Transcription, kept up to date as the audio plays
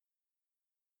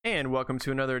And welcome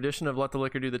to another edition of Let the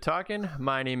Liquor Do the Talking.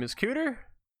 My name is Cooter,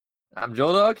 I'm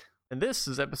Joe Dog. and this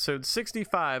is episode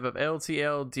 65 of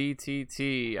LTL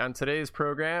DTT. On today's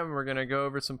program, we're going to go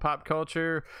over some pop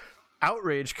culture,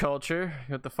 outrage culture,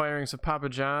 with the firings of Papa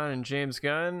John and James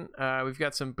Gunn. We've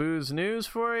got some booze news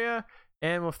for you,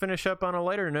 and we'll finish up on a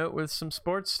lighter note with some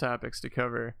sports topics to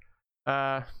cover.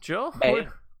 Joel, Hey.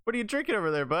 what are you drinking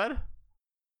over there, bud?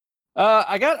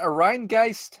 I got a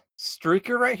Rheingeist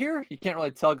Streaker right here. You can't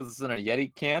really tell because it's in a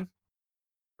Yeti can.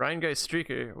 Rheingeist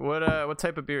Streaker. What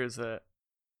type of beer is that?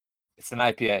 It's an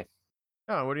IPA.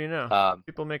 Oh, what do you know? Um,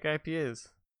 People make IPAs.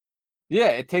 yeah,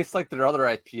 it tastes like their other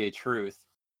IPA, Truth.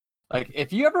 Like,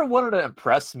 if you ever wanted to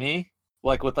impress me,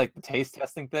 like with like the taste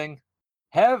testing thing,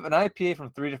 have an IPA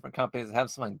from 3 different companies and have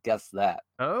someone guess that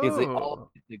because they all Oh,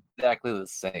 taste exactly the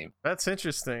same. that's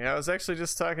interesting. I was actually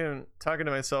just talking to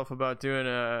myself about doing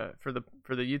for the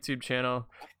YouTube channel,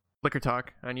 Liquor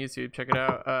Talk on YouTube. Check it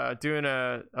out. Doing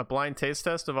a blind taste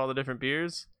test of all the different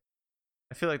beers.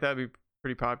 I feel like that'd be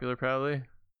pretty popular, probably.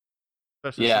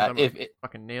 Especially since Yeah, I'm if gonna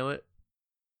fucking nail it.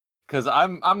 because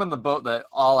I'm in the boat that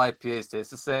all IPAs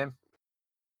taste the same.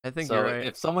 I think So you're right.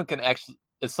 if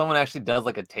someone actually does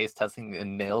like a taste testing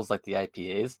and nails like the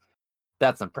IPAs,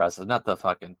 that's impressive. Not the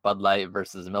fucking Bud Light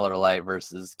versus Miller Light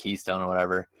versus Keystone or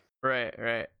whatever.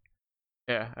 Right.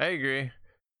 Yeah, I agree.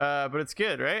 But it's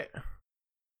good, right?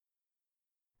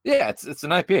 Yeah, it's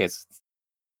an IPA. It's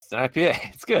an IPA.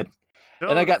 It's good. And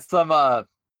I Joel, got some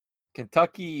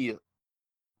Kentucky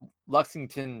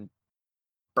Lexington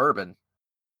bourbon.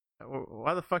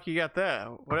 why the fuck you got that?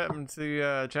 What happened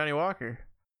to Johnny Walker?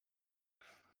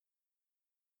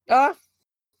 I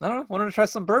don't know. Wanted to try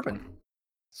some bourbon.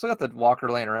 Still got the Walker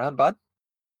laying around, bud.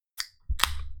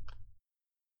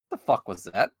 The fuck was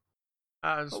that?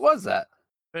 I was What was that?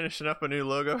 finishing up a new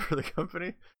logo for the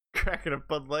company, cracking a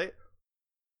Bud Light.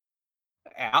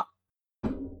 Yeah.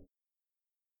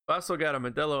 Also got a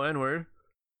Modelo N-word.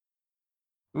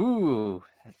 Ooh.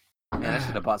 Man, I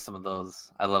should have bought some of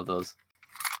those. I love those.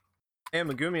 And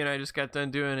Megumi and I just got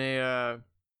done doing a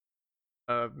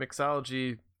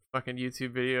mixology fucking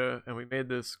YouTube video, and we made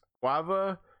this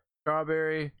guava,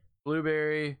 strawberry,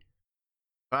 blueberry,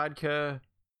 vodka,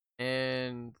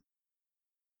 and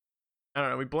I don't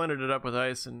know. We blended it up with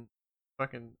ice and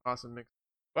fucking awesome mix.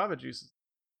 Guava juices.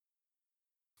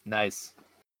 Nice.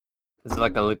 Is it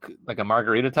like a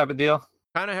margarita type of deal?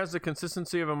 Kind of has the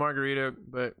consistency of a margarita,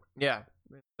 but yeah,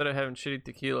 instead of having shitty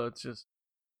tequila, it's just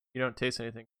you don't taste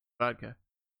anything. Vodka,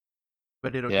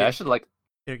 but Yeah,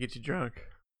 it'll get you drunk.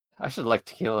 I should like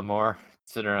tequila more,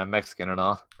 considering I'm Mexican and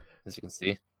all, as you can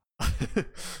see.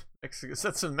 Is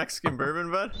that some Mexican bourbon,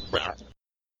 bud?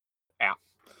 Yeah.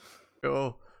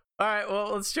 Cool. All right,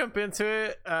 well, let's jump into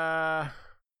it.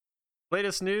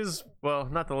 Latest news. Well,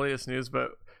 not the latest news,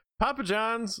 but Papa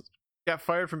John's got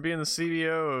fired from being the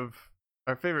CBO of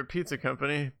our favorite pizza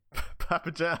company,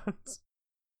 Papa John's.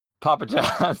 Papa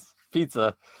John's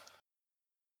pizza.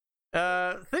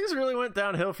 Things really went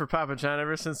downhill for Papa John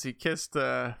ever since he kissed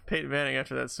Peyton Manning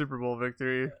after that Super Bowl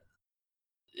victory.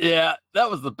 Yeah, that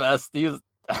was the best. He was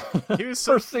He was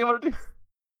so first thing I want to do.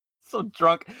 So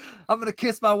drunk. I'm gonna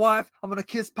kiss my wife. I'm gonna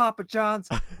kiss Papa John's.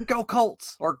 Go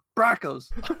Colts or Broncos.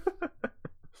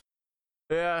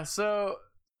 Yeah, so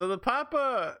the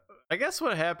Papa, I guess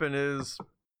what happened is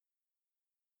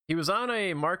he was on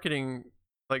a marketing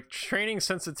like training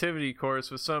sensitivity course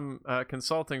with some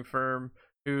consulting firm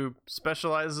who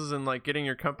specializes in like getting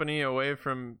your company away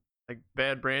from like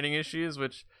bad branding issues,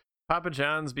 which Papa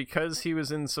John's, because he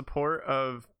was in support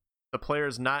of the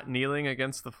players not kneeling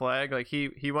against the flag, like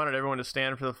he wanted everyone to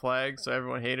stand for the flag, so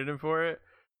everyone hated him for it.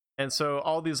 And so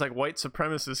all these like white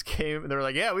supremacists came and they were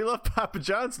like, yeah, we love Papa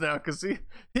John's now because he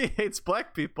hates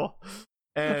black people.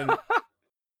 And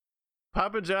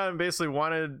Papa John basically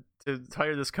wanted to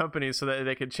hire this company so that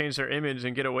they could change their image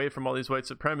and get away from all these white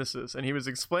supremacists. And he was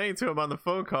explaining to him on the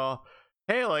phone call,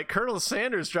 hey, like Colonel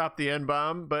Sanders dropped the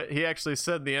N-bomb, but he actually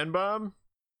said the N-bomb.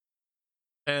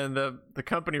 And the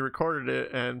company recorded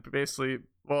it and basically,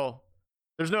 well,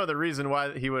 there's no other reason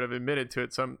why he would have admitted to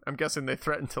it. So I'm guessing they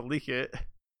threatened to leak it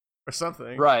or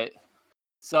something. Right.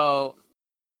 So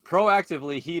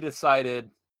proactively he decided,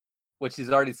 which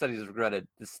he's already said he's regretted,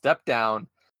 to step down.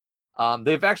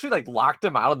 They've actually like locked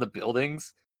him out of the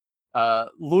buildings.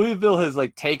 Louisville has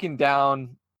like taken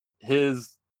down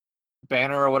his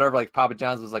banner or whatever. Like Papa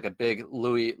John's was like a big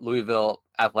Louisville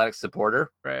athletic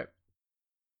supporter. Right.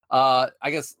 I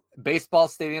guess baseball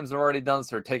stadiums are already done,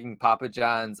 so they're taking Papa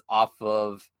John's off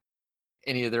of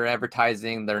any of their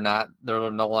advertising. They're no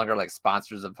longer like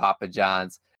sponsors of Papa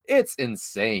John's. It's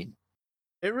insane.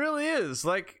 It really is.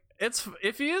 Like, it's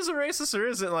if he is a racist or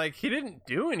isn't, like he didn't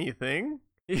do anything.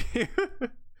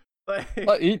 Like,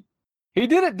 But he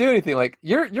didn't do anything. Like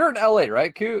you're in LA,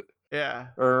 right, Coot? yeah,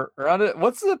 Or around it.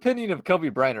 What's the opinion of Kobe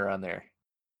Bryant around there?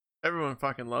 everyone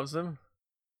fucking loves him.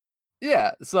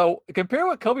 Yeah. So compare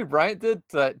what Kobe Bryant did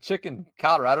to that chick in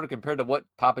Colorado compared to what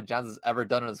Papa John's has ever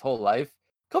done in his whole life.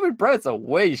 Kobe Bryant's a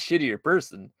way shittier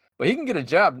person, but he can get a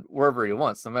job wherever he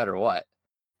wants, no matter what.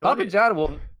 Papa John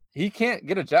will. He can't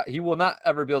get a job. He will not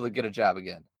ever be able to get a job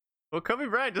again. Well, Kobe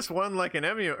Bryant just won like an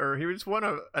Emmy, or he just won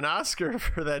an Oscar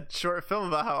for that short film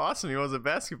about how awesome he was at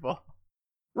basketball.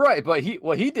 Right, but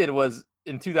what he did was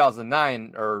in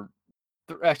 2009, or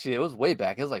actually it was way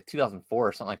back. It was like 2004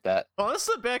 or something like that. Well, this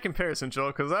is a bad comparison,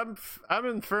 Joel, because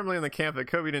I'm firmly in the camp that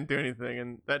Kobe didn't do anything,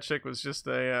 and that chick was just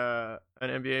an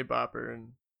NBA bopper and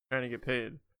trying to get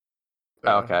paid.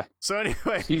 So, okay. So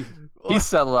anyway, he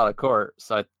settled out of court.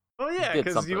 So well, yeah,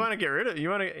 because you want to get rid of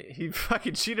he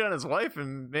fucking cheated on his wife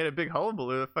and made a big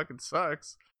hullabaloo. That fucking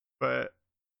sucks. But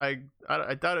I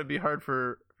doubt it'd be hard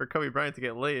for Kobe Bryant to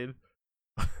get laid.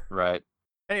 Right.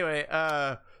 Anyway,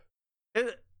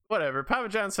 whatever. Papa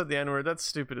John said the N-word. That's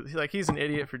stupid. Like he's an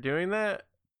idiot for doing that.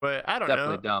 But I don't know.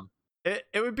 Definitely dumb.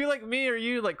 It would be like me or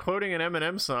you like quoting an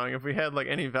Eminem song if we had like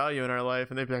any value in our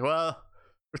life, and they'd be like, well,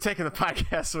 we're taking the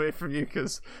podcast away from you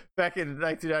because back in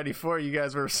 1994, you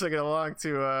guys were singing along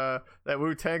to that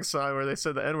Wu-Tang song where they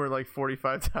said the N-word like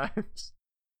 45 times.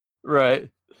 Right.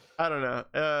 I don't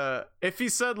know. If he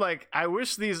said like, I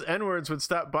wish these N-words would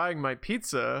stop buying my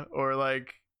pizza, or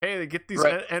like, hey, get these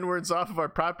N-words off of our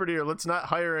property, or let's not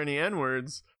hire any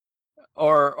N-words.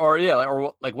 Or yeah,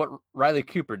 or like what Riley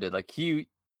Cooper did. Like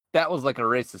that was like a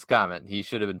racist comment. He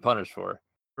should have been punished for.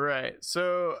 Right.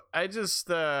 So I just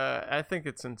I think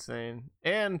it's insane.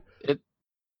 And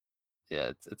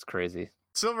it's crazy.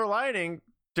 Silver lining,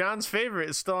 John's favorite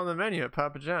is still on the menu at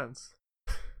Papa John's.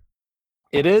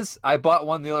 It is. I bought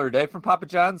one the other day from Papa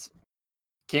John's.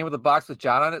 Came with a box with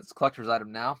John on it. It's a collector's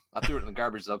item now. I threw it in the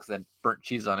garbage though because I had burnt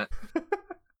cheese on it.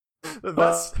 The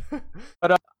best.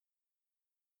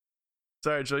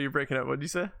 Sorry, Joe, you're breaking up. What did you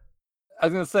say? I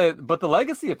was gonna say, but the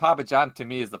legacy of Papa John to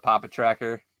me is the Papa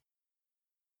Tracker.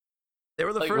 They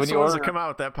were the first ones to come out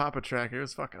with that Papa Tracker. It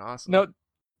was fucking awesome. No,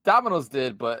 Domino's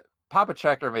did, but Papa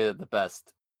Tracker made it the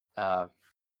best.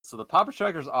 So the Papa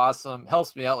Tracker is awesome.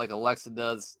 Helps me out like Alexa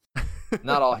does.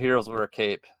 Not all heroes wear a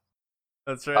cape.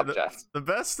 That's right.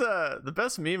 The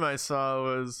best meme I saw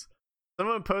was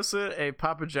someone posted a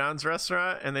Papa John's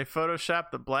restaurant and they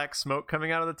photoshopped the black smoke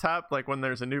coming out of the top, like when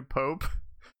there's a new pope,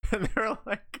 and they're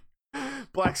like,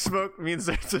 "Black smoke means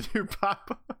there's a new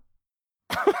Papa."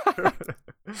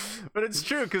 But it's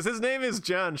true because his name is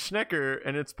John Schnecker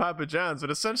and it's Papa John's, but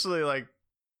essentially like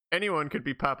anyone could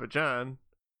be Papa John.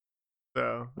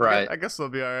 So right, I guess they'll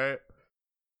be all right.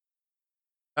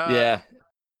 Yeah.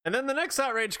 And then the next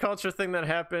outrage culture thing that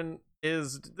happened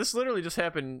is this literally just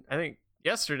happened, I think,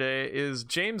 yesterday, is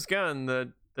James Gunn,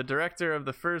 the director of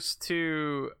the first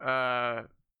two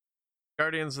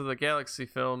Guardians of the Galaxy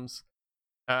films,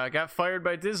 got fired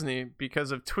by Disney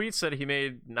because of tweets that he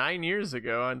made 9 years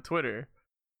ago on Twitter.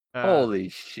 Holy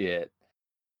shit.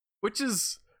 Which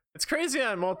is, it's crazy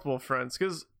on multiple fronts,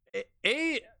 because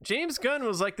James Gunn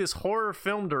was like this horror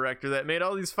film director that made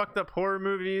all these fucked up horror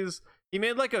movies. He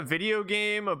made like a video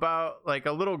game about like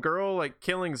a little girl like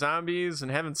killing zombies and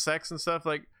having sex and stuff.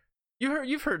 Like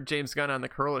you've heard James Gunn on the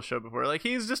Corolla Show before. Like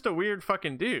he's just a weird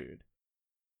fucking dude.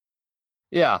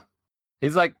 Yeah,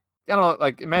 he's like, I don't know,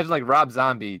 like imagine like Rob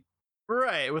Zombie,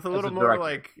 right? With a little more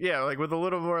like with a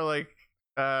little more like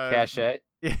cachet.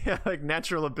 Yeah, like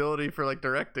natural ability for like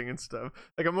directing and stuff.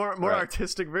 Like a more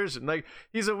artistic version. Like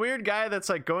he's a weird guy that's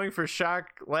like going for shock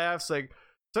laughs. Like.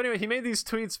 So anyway, he made these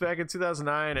tweets back in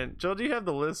 2009, and Joel, do you have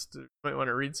the list? You might want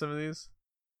to read some of these.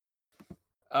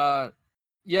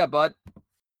 Yeah, bud.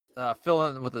 Fill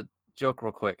in with a joke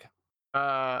real quick.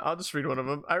 I'll just read one of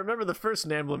them. I remember the first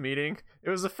NAMBLA meeting. It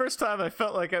was the first time I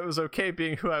felt like I was okay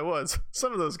being who I was.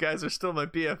 Some of those guys are still my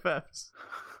BFFs.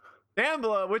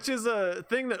 NAMBLA, which is a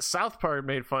thing that South Park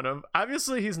made fun of.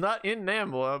 Obviously, he's not in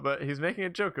NAMBLA, but he's making a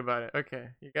joke about it. Okay,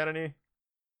 you got any?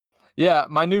 Yeah,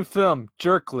 my new film,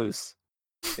 Jerk Loose.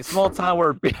 A small town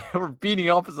where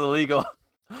beating up is illegal,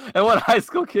 and one high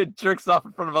school kid jerks off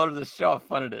in front of others to show how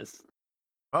fun it is.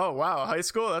 Oh wow, high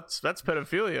school? That's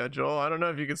pedophilia, Joel. I don't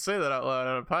know if you could say that out loud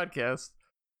on a podcast.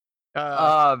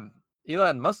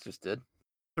 Elon Musk just did.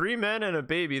 3 men and a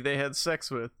baby they had sex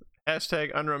with.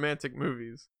 Hashtag unromantic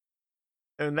movies.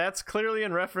 And that's clearly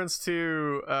in reference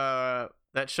to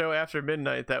that show After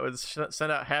Midnight that would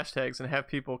send out hashtags and have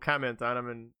people comment on them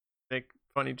and make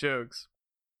funny jokes.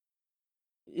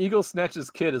 Eagle Snatch's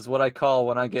kid is what I call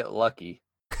when I get lucky.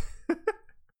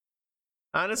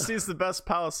 Honesty is the best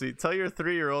policy. Tell your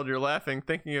 3-year-old you're laughing,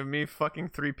 thinking of me fucking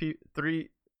three.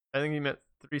 I think he meant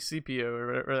 3CPO or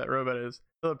whatever that robot is.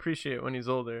 He'll appreciate it when he's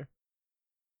older.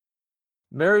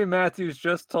 Mary Matthews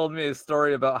just told me a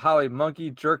story about how a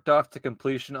monkey jerked off to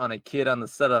completion on a kid on the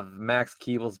set of Max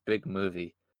Keeble's Big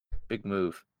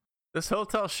Move. This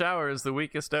hotel shower is the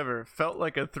weakest ever. Felt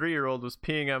like a 3-year-old was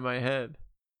peeing on my head.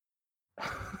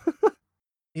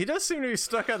 He does seem to be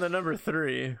stuck on the number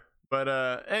 3.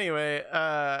 But anyway,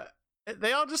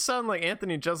 they all just sound like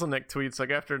Anthony Jeselnik tweets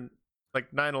like after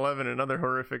like 9/11 and other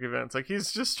horrific events. Like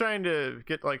he's just trying to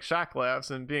get like shock laughs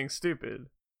and being stupid.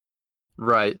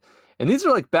 Right. And these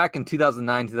are like back in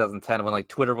 2009, 2010 when like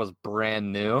Twitter was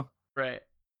brand new. Right.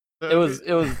 So It was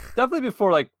definitely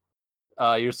before like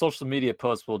your social media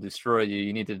posts will destroy you.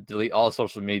 You need to delete all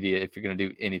social media if you're going to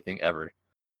do anything ever.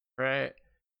 Right.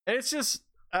 And it's just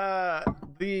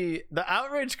the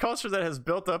outrage culture that has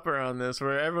built up around this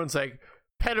where everyone's like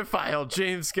pedophile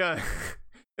James Gunn.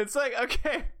 It's like,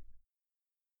 okay,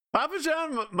 Papa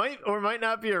John might or might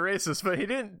not be a racist, but he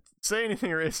didn't say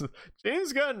anything racist.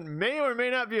 James Gunn may or may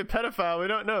not be a pedophile, we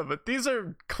don't know, but these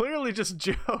are clearly just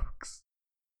jokes.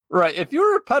 Right. If you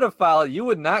were a pedophile, you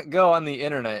would not go on the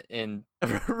internet and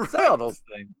say all those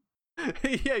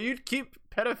things. Yeah, you'd keep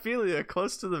pedophilia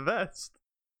close to the vest.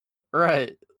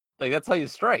 Right. Like that's how you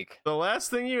strike. The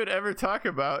last thing you would ever talk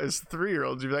about is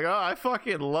 3-year-olds. You'd be like, oh, I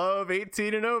fucking love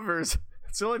 18 and overs.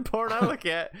 It's the only porn I look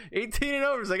at. 18 and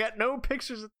overs. I got no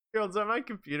pictures of 3-year-olds on my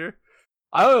computer.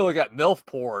 I only look at MILF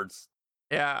porns.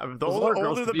 Yeah, the Those other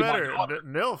girls older the could be my better. daughter.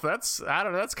 MILF, I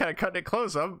don't know, that's kind of cutting it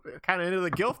close. I'm kind of into the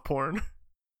GILF porn.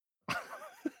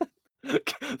 The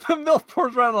MILF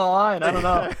porn's right on the line. I don't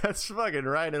know. That's fucking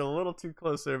right. And a little too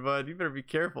close there, bud. You better be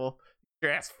careful.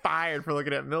 Your ass fired for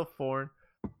looking at MILF porn.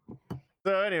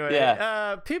 So anyway,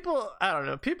 Yeah. people, I don't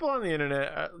know, people on the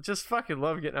internet just fucking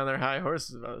love getting on their high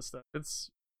horses about this stuff. It's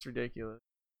ridiculous.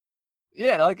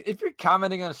 Yeah, like if you're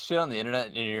commenting on shit on the internet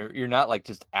and you're not like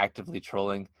just actively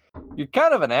trolling, you're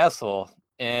kind of an asshole.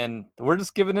 And we're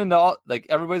just giving in to all like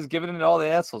everybody's giving in to all the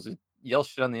assholes who yell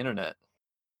shit on the internet.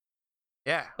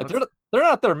 Yeah. Like they're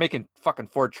not there making fucking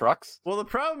Ford trucks. Well, the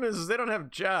problem is they don't have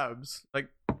jobs. Like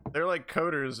they're like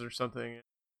coders or something.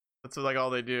 That's like all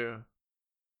they do.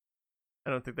 I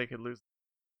don't think they could lose.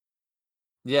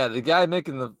 Yeah, the guy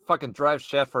making the fucking drive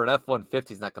shaft for an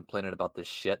F-150 is not complaining about this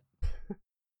shit.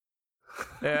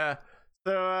 Yeah.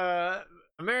 So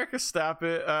America, stop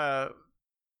it.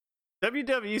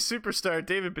 WWE superstar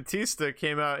David Batista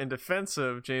came out in defense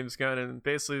of James Gunn and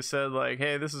basically said like,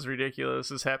 hey, this is ridiculous.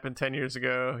 This happened 10 years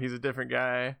ago. He's a different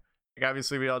guy. Like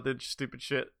obviously we all did stupid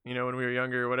shit, you know, when we were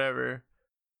younger or whatever.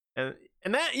 And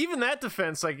that even that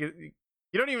defense, like you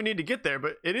don't even need to get there,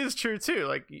 but it is true too.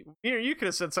 Like you could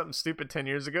have said something stupid 10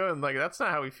 years ago and like that's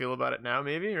not how we feel about it now,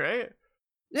 maybe, right?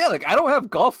 Yeah, like I don't have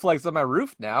golf flags on my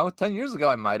roof now. 10 years ago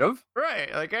I might have. Right.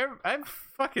 Like I've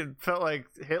fucking felt like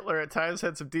Hitler at times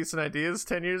had some decent ideas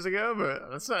 10 years ago,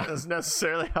 but that's not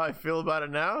necessarily how I feel about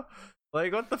it now.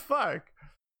 Like what the fuck?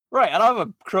 Right, I don't have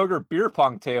a Kroger beer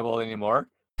pong table anymore.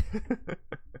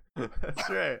 That's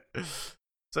right.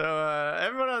 So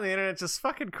everyone on the internet, just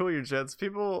fucking cool your jets.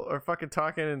 People are fucking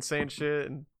talking and saying shit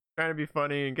and trying to be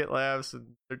funny and get laughs,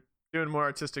 and they're doing more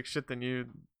artistic shit than you.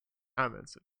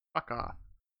 Comments. Fuck off.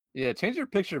 Yeah, change your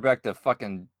picture back to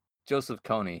fucking Joseph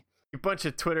Kony. You bunch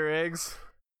of Twitter eggs.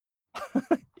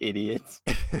 Idiots.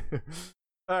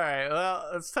 All right,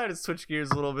 well, it's time to switch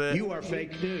gears a little bit. You are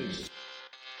fake news.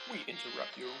 We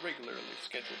interrupt your regularly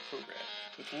scheduled program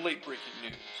with late-breaking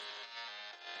news.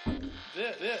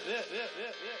 This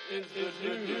is the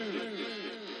news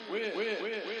with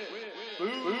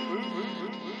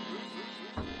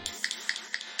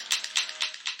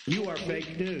You are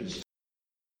fake news.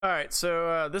 All right,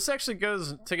 so this actually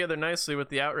goes together nicely with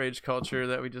the outrage culture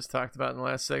that we just talked about in the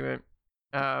last segment.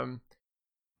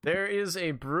 There is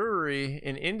a brewery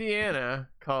in Indiana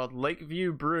called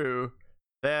Lakeview Brew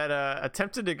that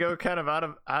attempted to go kind of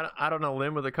out on a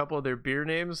limb with a couple of their beer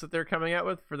names that they're coming out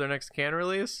with for their next can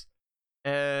release.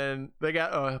 And they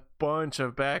got a bunch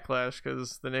of backlash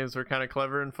because the names were kind of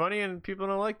clever and funny and people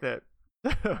don't like that.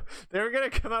 They were going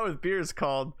to come out with beers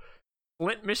called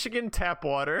Flint, Michigan Tap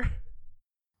Water.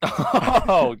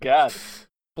 Oh god.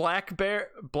 Black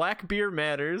Beer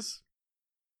Matters,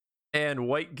 and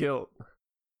White Guilt.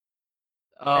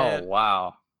 Oh And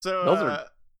wow. so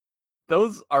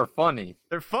Those are funny.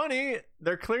 they're funny.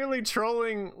 They're clearly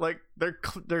trolling, like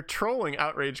they're trolling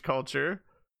outrage culture.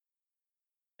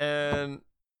 And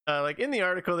like in the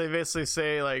article, they basically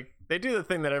say like they do the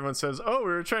thing that everyone says, "Oh,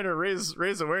 we were trying to raise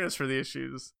awareness for the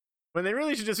issues." When they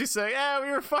really should just be saying, "Yeah,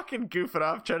 we were fucking goofing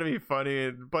off, trying to be funny,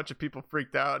 and a bunch of people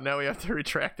freaked out. And now we have to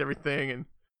retract everything, and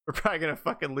we're probably gonna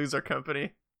fucking lose our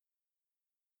company."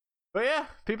 But yeah,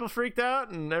 people freaked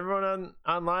out, and everyone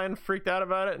online freaked out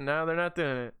about it, and now they're not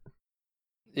doing it.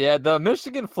 Yeah, the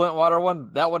Michigan Flint water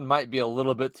one, that one might be a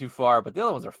little bit too far, but the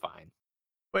other ones are fine.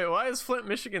 Wait, why is Flint,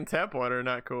 Michigan tap water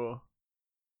not cool?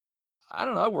 I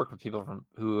don't know. I work with people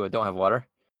who don't have water.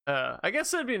 I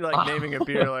guess that'd be like naming a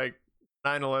beer like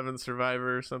 9/11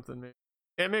 Survivor or something. Maybe.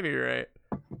 Yeah, maybe you're right.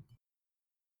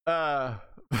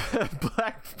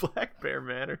 Black Bear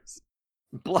Matters.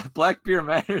 Black beer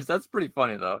matters. That's pretty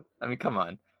funny though. I mean, come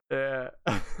on. Yeah.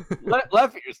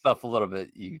 Laugh at yourself a little bit,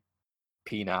 you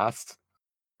peanost.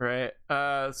 Right.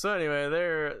 So anyway,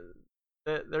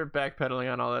 they're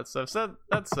backpedaling on all that stuff. So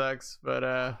that sucks. But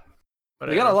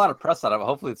They got a lot of press out of it.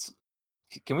 Hopefully, it's.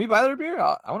 Can we buy their beer?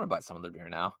 I want to buy some of their beer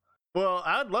now. Well,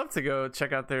 I'd love to go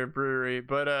check out their brewery,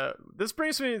 but this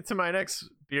brings me to my next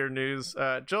beer news.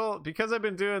 Joel, because I've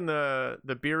been doing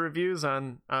the beer reviews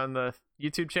on the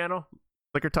YouTube channel,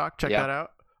 Liquor Talk, check that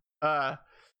out.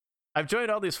 I've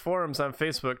joined all these forums on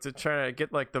Facebook to try to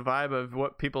get like the vibe of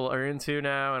what people are into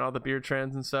now and all the beer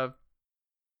trends and stuff.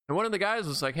 And one of the guys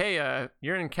was like, "Hey,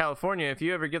 you're in California. If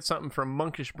you ever get something from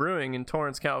Monkish Brewing in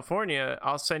Torrance, California,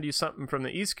 I'll send you something from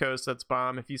the East Coast that's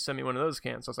bomb if you send me one of those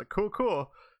cans." So I was like,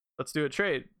 cool. Let's do a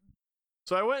trade.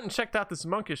 So I went and checked out this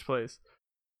Monkish place.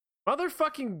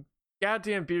 Motherfucking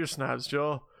goddamn beer snobs,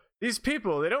 Joel. These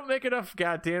people, they don't make enough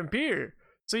goddamn beer.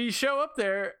 So you show up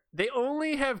there, they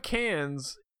only have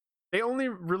cans. They only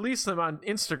release them on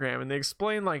Instagram, and they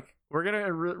explain like, we're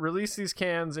gonna release these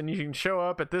cans, and you can show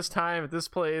up at this time at this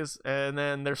place, and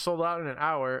then they're sold out in an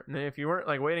hour. And then if you weren't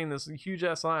like waiting this huge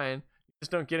ass line, you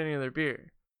just don't get any of their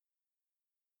beer.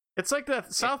 It's like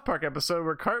that South Park episode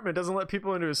where Cartman doesn't let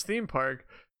people into his theme park,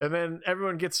 and then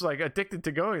everyone gets like addicted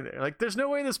to going there. Like, there's no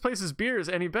way this place's beer is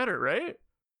any better, right?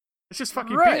 It's just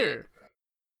fucking beer.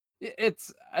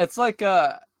 It's like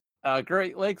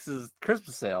Great Lakes'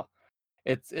 Christmas sale.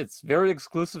 It's very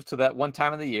exclusive to that one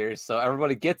time of the year, so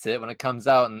everybody gets it when it comes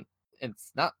out, and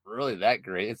it's not really that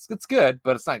great. It's good,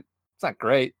 but it's not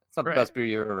great. It's not the best beer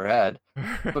you've ever had.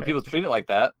 But people treat it like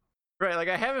that. Right, like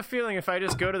I have a feeling if I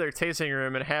just go to their tasting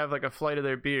room and have like a flight of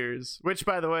their beers, which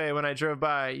by the way, when I drove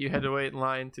by, you had to wait in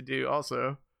line to do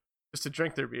also, just to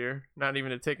drink their beer, not even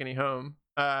to take any home.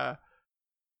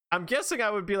 I'm guessing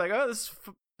I would be like, oh, this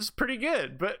is pretty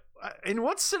good. But in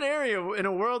what scenario in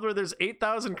a world where there's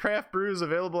 8,000 craft brews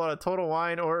available at a Total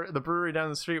Wine or the brewery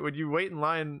down the street, would you wait in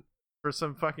line for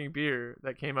some fucking beer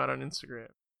that came out on Instagram?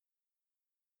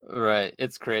 Right,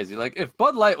 it's crazy. Like if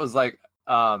Bud Light was like,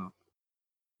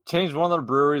 change one of their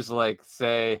breweries to like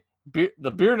say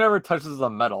the beer never touches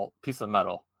a piece of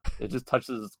metal. It just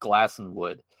touches glass and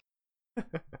wood.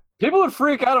 People would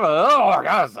freak out about it. Oh my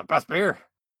god, it's the best beer.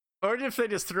 Or if they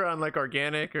just threw on like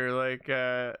organic or like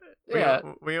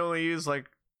we only use like,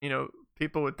 you know,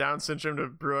 people with Down syndrome to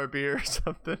brew our beer or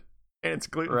something, and it's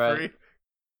gluten free. Right.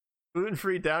 Gluten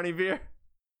free Downy beer.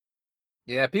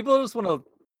 Yeah, people want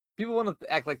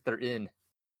to act like they're in.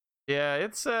 Yeah,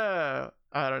 it's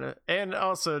I don't know. And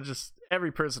also just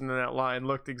every person in that line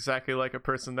looked exactly like a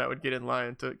person that would get in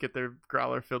line to get their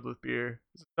growler filled with beer.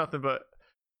 It's nothing but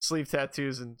sleeve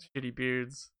tattoos and shitty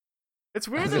beards. It's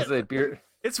weird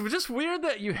It's just weird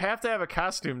that you have to have a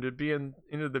costume to be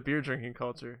into the beer drinking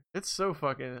culture. It's so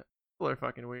fucking people are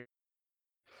fucking weird.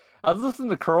 I was listening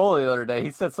to Carl the other day.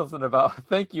 He said something about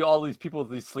thank you all these people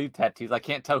with these sleeve tattoos. I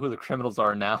can't tell who the criminals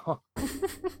are now.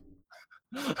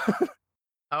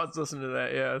 I was listening to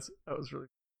that. Yeah, that was really.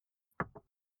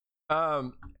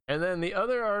 And then the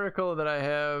other article that I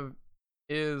have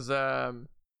is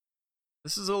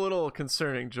this is a little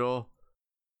concerning, Joel.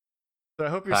 So I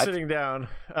hope you're sitting down.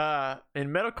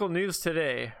 In medical news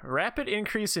today, rapid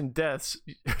increase in deaths.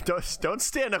 Don't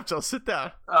stand up, Joel. Sit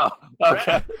down. Oh,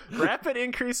 okay. Rapid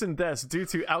increase in deaths due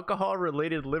to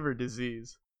alcohol-related liver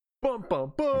disease. Boom,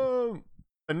 boom, boom.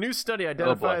 A new study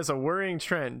identifies a worrying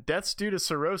trend. Deaths due to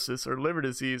cirrhosis or liver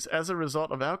disease as a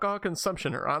result of alcohol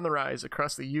consumption are on the rise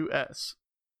across the U.S.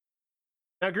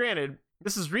 Now, granted,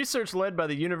 this is research led by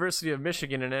the University of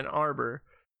Michigan in Ann Arbor,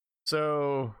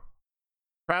 so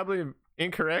probably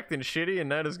incorrect and shitty and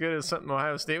not as good as something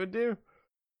Ohio State would do.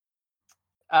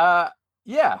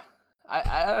 Yeah,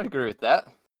 I agree with that.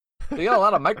 They got a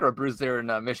lot of microbrews there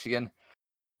in Michigan.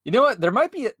 You know what? There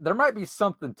might be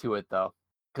something to it though.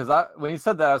 Because when you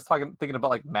said that, I was thinking about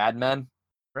like Mad Men,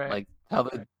 right? Like how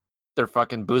they're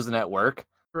fucking boozing at work,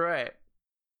 right?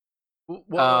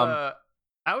 Well,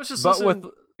 I was just listening.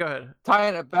 Go ahead.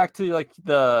 Tying it back to like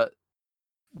the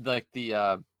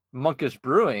Monkish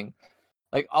Brewing,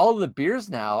 like all of the beers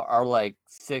now are like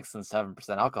 6 and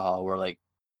 7% alcohol, where like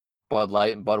Bud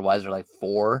Light and Budweiser are like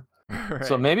 4. Right.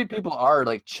 So maybe people are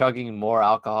like chugging more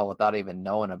alcohol without even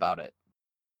knowing about it.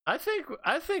 I think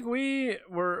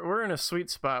we're in a sweet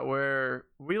spot where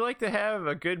we like to have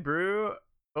a good brew,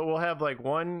 but we'll have like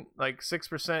one like 6%,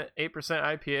 8%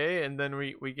 IPA, and then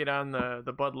we get on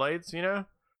the Bud Lights, you know.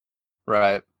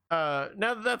 Right.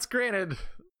 Now that's granted,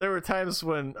 there were times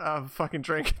when I fucking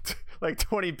drank like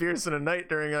 20 beers in a night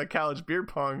during a college beer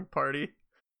pong party,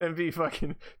 and be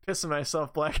fucking pissing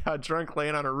myself blackout drunk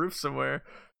laying on a roof somewhere.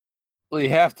 Well, you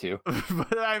have to.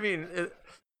 But I mean, it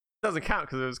doesn't count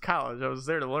because it was college. I was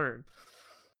there to learn.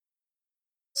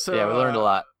 So Yeah, we learned a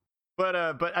lot. But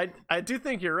I do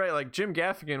think you're right. Like Jim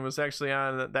Gaffigan was actually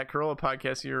on that Corolla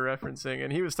podcast you were referencing,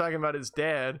 and he was talking about his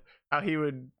dad, how he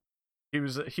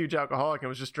was a huge alcoholic and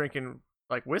was just drinking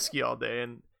like whiskey all day,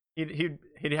 and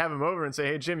he'd have him over and say,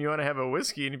 "Hey Jim, you want to have a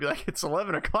whiskey?" And he'd be like, "It's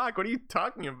 11 o'clock. What are you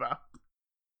talking about?"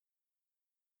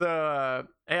 So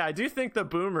hey, I do think the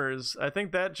boomers, I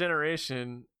think that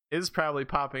generation is probably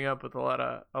popping up with a lot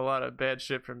of bad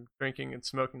shit from drinking and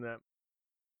smoking that.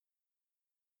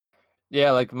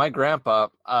 Yeah, like my grandpa,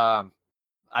 I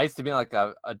used to be in like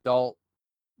a adult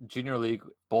junior league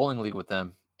bowling league with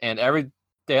him, and every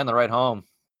day on the ride home,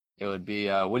 it would be,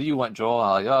 "What do you want, Joel?"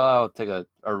 I'm like, "Oh, I'll take a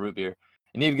root beer."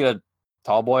 And he'd get a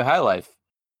tall boy high life,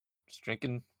 just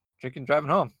drinking, driving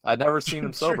home. I'd never seen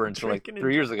him sober until like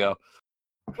 3 years ago.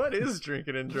 What is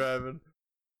drinking and driving?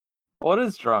 What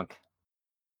is drunk?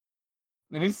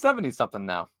 I mean, he's 70 something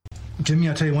now. Jimmy,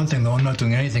 I'll tell you one thing though, I'm not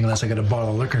doing anything unless I get a bottle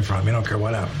of liquor from you. I don't care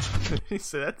what happens. Did he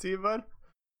say that to you, bud?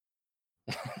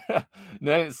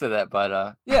 No, I didn't say that,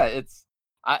 but yeah, it's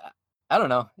I don't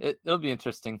know. It'll be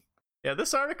interesting. Yeah,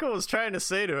 this article was trying to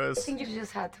say to us. I think you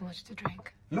just had too much to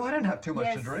drink. No, I didn't have too much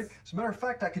to Yes. drink. As a matter of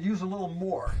fact, I could use a little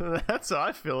more. That's how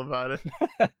I feel about it.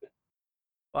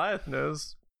 Liath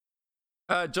knows.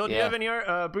 Joel, do you Yeah. have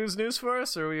any booze news for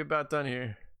us, or are we about done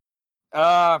here?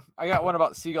 I got one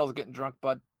about seagulls getting drunk,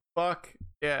 bud. Fuck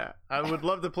yeah! I would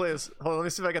love to play this. Hold on, let me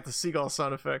see if I got the seagull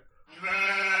sound effect.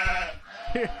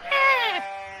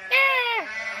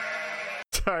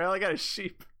 Sorry, all I got is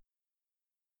sheep.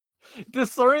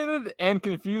 Disoriented and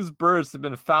confused birds have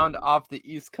been found off the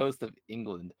east coast of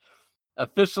England.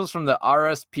 Officials from the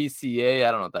RSPCA,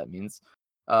 I don't know what that means,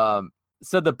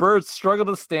 said the birds struggled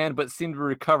to stand but seemed to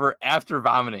recover after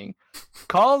vomiting.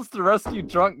 Calls to rescue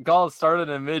drunk gulls started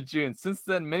in mid-June. Since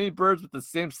then, many birds with the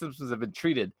same symptoms have been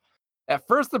treated. At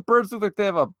first, the birds look like they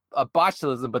have a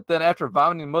botulism, but then after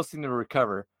vomiting, most seem to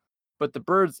recover. But the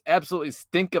birds absolutely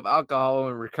stink of alcohol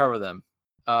when we recover them.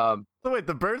 So wait,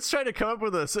 the birds trying to come up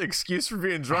with an excuse for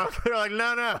being drunk. They're like,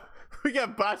 no, we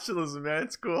got botulism, man.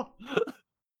 It's cool.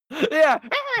 Yeah,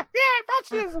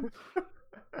 botulism.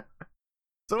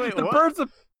 So wait, The what? birds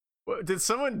have Did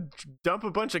someone dump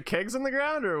a bunch of kegs on the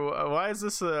ground, or why is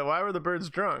this? Why were the birds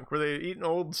drunk? Were they eating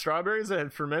old strawberries that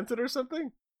had fermented or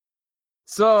something?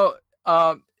 So,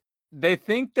 they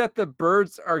think that the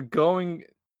birds are going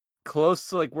close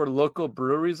to like where local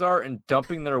breweries are and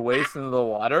dumping their waste into the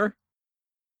water,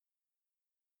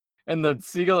 and the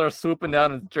seagulls are swooping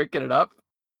down and drinking it up.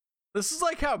 This is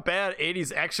like how bad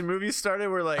 80s action movies started,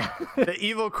 where like the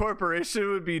evil corporation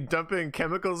would be dumping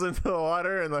chemicals into the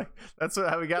water, and like that's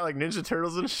how we got like Ninja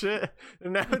Turtles and shit.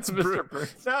 And now it's Mr.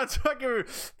 Burns. now it's fucking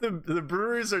the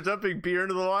breweries are dumping beer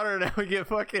into the water, and now we get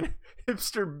fucking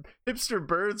hipster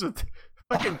birds with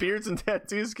fucking beards and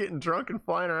tattoos getting drunk and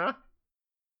flying around.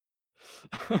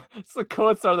 It's the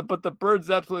quotes are, but the birds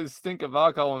absolutely stink of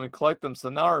alcohol when we collect them. So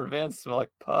now our vans smell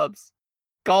like pubs.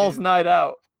 Gulls night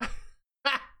out.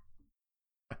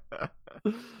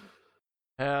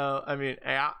 Hell, I mean,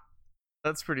 yeah,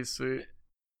 that's pretty sweet.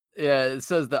 Yeah, it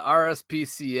says the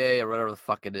RSPCA or whatever the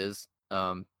fuck it is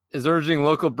urging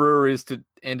local breweries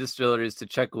and distilleries to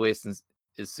check waste is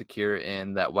secure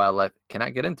and that wildlife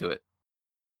cannot get into it.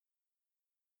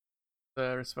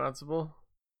 Responsible.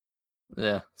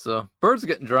 Yeah, so birds are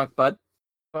getting drunk, bud.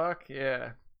 Fuck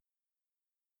yeah.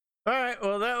 All right,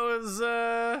 well that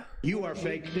was You are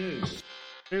fake news.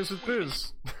 News with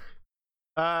booze.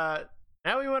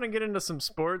 Now we want to get into some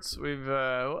sports.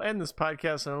 We'll end this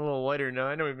podcast on a little lighter note.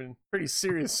 I know we've been pretty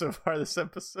serious so far this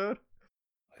episode.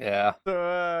 Yeah.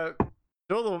 So,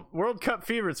 Joel, the World Cup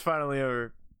fever's finally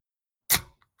over.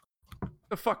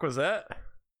 The fuck was that? Is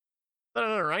that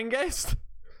another Rheingeist?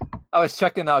 I was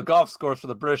checking golf scores for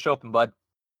the British Open, bud.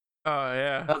 Oh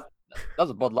yeah, That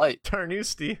was a Bud Light.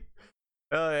 Tarnusty.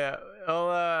 Oh yeah.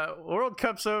 Well, World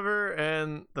Cup's over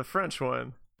and the French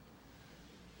won.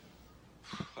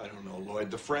 I don't know, Lloyd.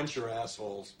 The French are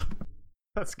assholes.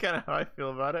 That's kind of how I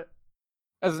feel about it.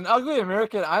 As an ugly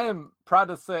American, I am proud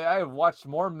to say I have watched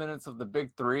more minutes of the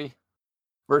Big Three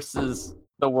versus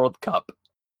the World Cup.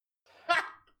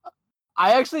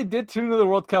 I actually did tune into the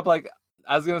World Cup. Like,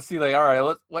 I was gonna see, like, all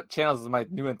right, what channels is my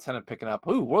new antenna picking up?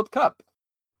 Ooh, World Cup,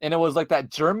 and it was like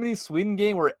that Germany-Sweden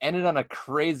game where it ended on a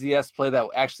crazy ass play that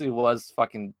actually was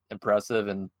fucking impressive,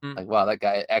 and like, wow, that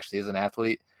guy actually is an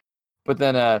athlete. But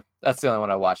then, that's the only one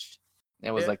I watched.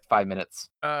 It was like 5 minutes.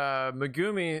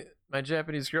 Megumi, my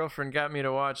Japanese girlfriend, got me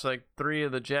to watch like 3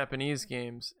 of the Japanese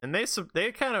games, and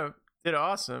they kind of did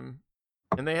awesome.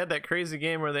 And they had that crazy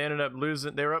game where they ended up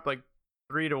losing. They were up like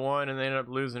 3-1, and they ended up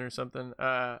losing or something.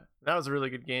 That was a really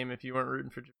good game if you weren't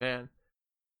rooting for Japan.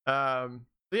 But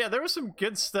yeah, there was some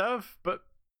good stuff, but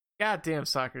goddamn,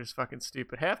 soccer is fucking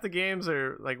stupid. Half the games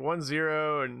are like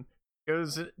 1-0, and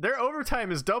their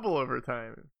overtime is double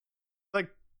overtime. Like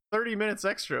 30 minutes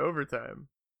extra overtime.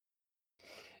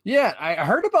 Yeah, I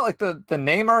heard about like the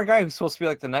Neymar guy who's supposed to be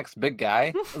like the next big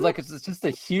guy. It's like it's just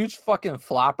a huge fucking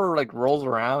flopper, like rolls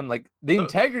around. Like the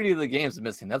integrity of the game's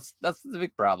missing. That's the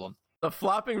big problem. The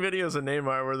flopping videos of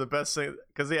Neymar were the best thing,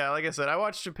 because yeah, like I said, I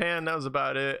watched Japan, that was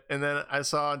about it, and then I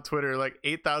saw on Twitter like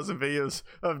 8,000 videos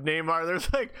of Neymar.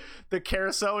 There's like the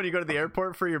carousel when you go to the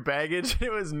airport for your baggage, and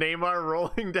it was Neymar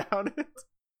rolling down it.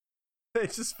 They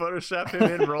just photoshopped him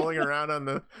in rolling around on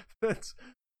the. God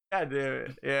damn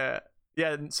it, yeah.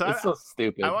 Yeah, so It's so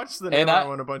stupid. I watched the Neymar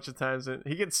one a bunch of times, and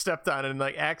he gets stepped on and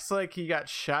like acts like he got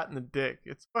shot in the dick.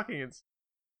 It's fucking insane.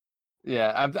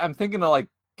 Yeah, I'm thinking of like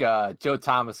Joe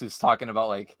Thomas, who's talking about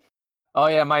like, oh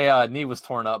yeah, my knee was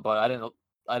torn up, but I didn't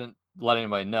let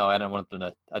anybody know. I didn't want them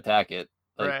to attack it.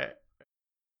 Like, Right.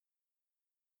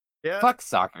 Yeah. fuck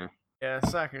soccer. Yeah,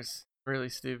 soccer's really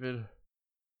stupid.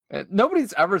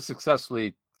 Nobody's ever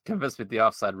successfully convinced me the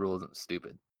offside rule isn't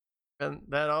stupid. And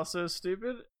that also is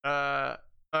stupid. All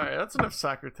right, that's enough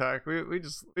soccer talk. We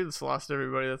just lost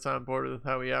everybody that's on board with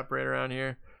how we operate around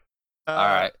here. All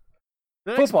right,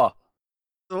 the next, football.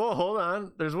 well, hold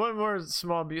on. There's one more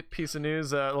small piece of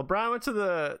news. LeBron went to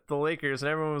the Lakers, and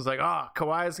everyone was like, "Oh,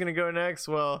 Kawhi's gonna go next."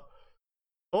 Well,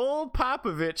 old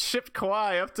Popovich shipped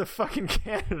Kawhi up to fucking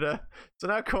Canada, so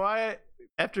now Kawhi,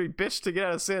 after he bitched to get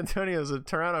out of San Antonio, is a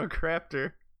Toronto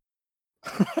Raptor.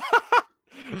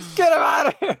 Get him out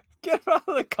of here! Get him out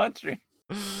of the country.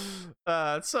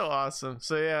 It's so awesome.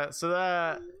 So yeah, so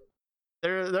that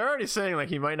they're already saying like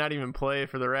he might not even play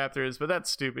for the Raptors, but that's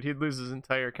stupid. He'd lose his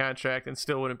entire contract and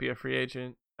still wouldn't be a free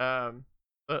agent.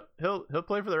 But he'll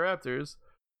play for the Raptors.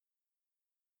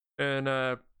 And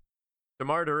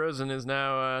DeMar DeRozan is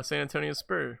now San Antonio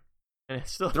Spur, and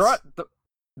it's still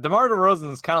DeMar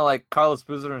DeRozan is kind of like Carlos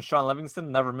Boozer and Sean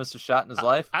Livingston. Never missed a shot in his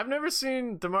life. I've never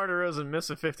seen DeMar DeRozan miss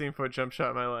a 15-foot jump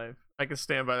shot in my life. I can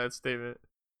stand by that statement.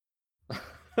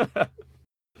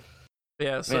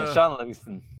 Yeah, so Man, Sean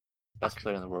Livingston, best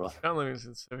player in the world. Sean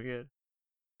Livingston's so good.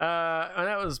 And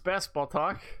that was basketball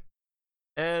talk.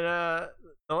 And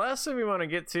the last thing we want to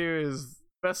get to is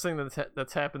the best thing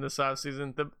that's happened this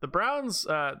offseason. The Browns,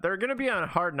 they're going to be on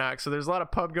Hard Knocks, so there's a lot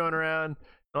of pub going around,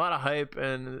 a lot of hype,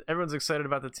 and everyone's excited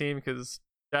about the team because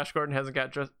Josh Gordon hasn't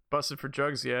got busted for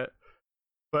drugs yet.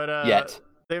 But Yet.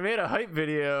 They made a hype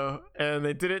video, and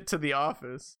they did it to The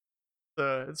Office.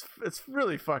 So it's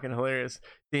really fucking hilarious.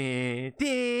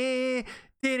 Basically,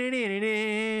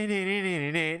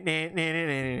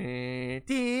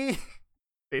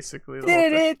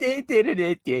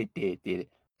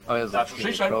 Oh, it was That's what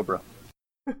she said. Cobra.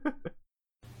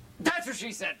 That's what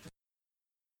she said.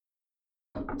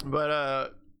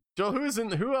 But Joel,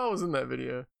 who else was in that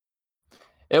video?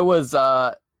 It was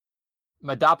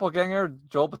my doppelganger,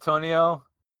 Joel Bitonio,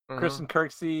 Christian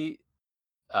Kirksey,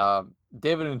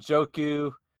 David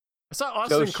Njoku. I saw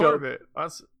Austin Corbett.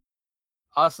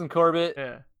 Austin Corbett.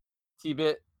 Yeah.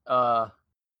 T-Bit. But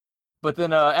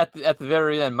then at the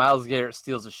very end, Myles Garrett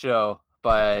steals the show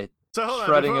by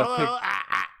shredding a pic.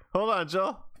 Hold on,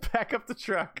 Joel. Back up the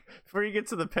truck before you get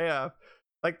to the payoff.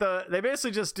 Like they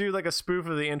basically just do like a spoof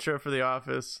of the intro for The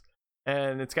Office,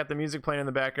 and it's got the music playing in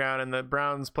the background, and the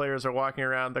Browns players are walking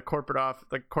around the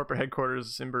corporate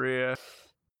headquarters in Berea.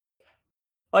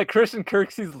 Like Christian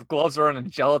Kirksey's gloves are on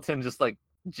gelatin, just like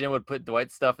Jim would put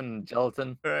Dwight stuff in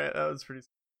gelatin. Right, that was pretty.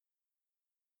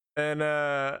 And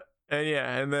yeah,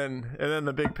 and then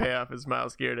the big payoff is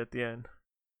Myles Garrett at the end.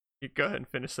 You go ahead and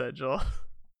finish that, Joel.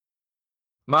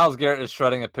 Myles Garrett is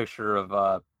shredding a picture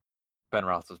of Ben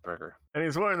Roethlisberger, and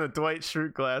he's wearing the Dwight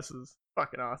Schrute glasses.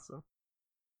 Fucking awesome.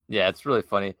 Yeah, it's really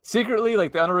funny. Secretly,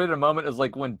 like the underrated moment is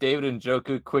like when David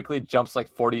Njoku quickly jumps like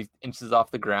 40 inches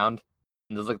off the ground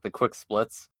and does like the quick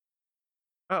splits.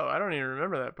 Oh, I don't even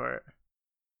remember that part.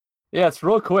 Yeah, it's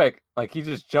real quick. Like he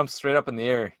just jumps straight up in the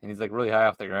air and he's like really high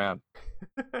off the ground.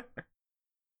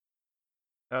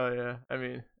 Oh yeah, I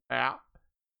mean, yeah.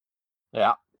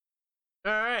 Yeah.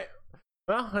 All right.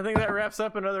 Well, I think that wraps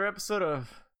up another episode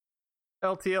of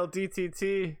LTL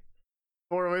DTT.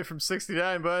 4 away from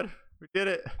 69, bud. We did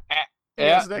it. See you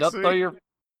Yeah. guys next week.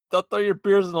 Don't throw your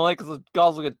beers in the lake because the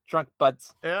gulls will get drunk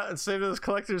butts. Yeah, and save those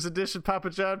collector's edition Papa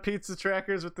John pizza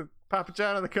trackers with the Papa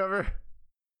John on the cover.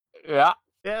 Yeah.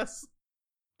 Yes.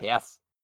 Yes.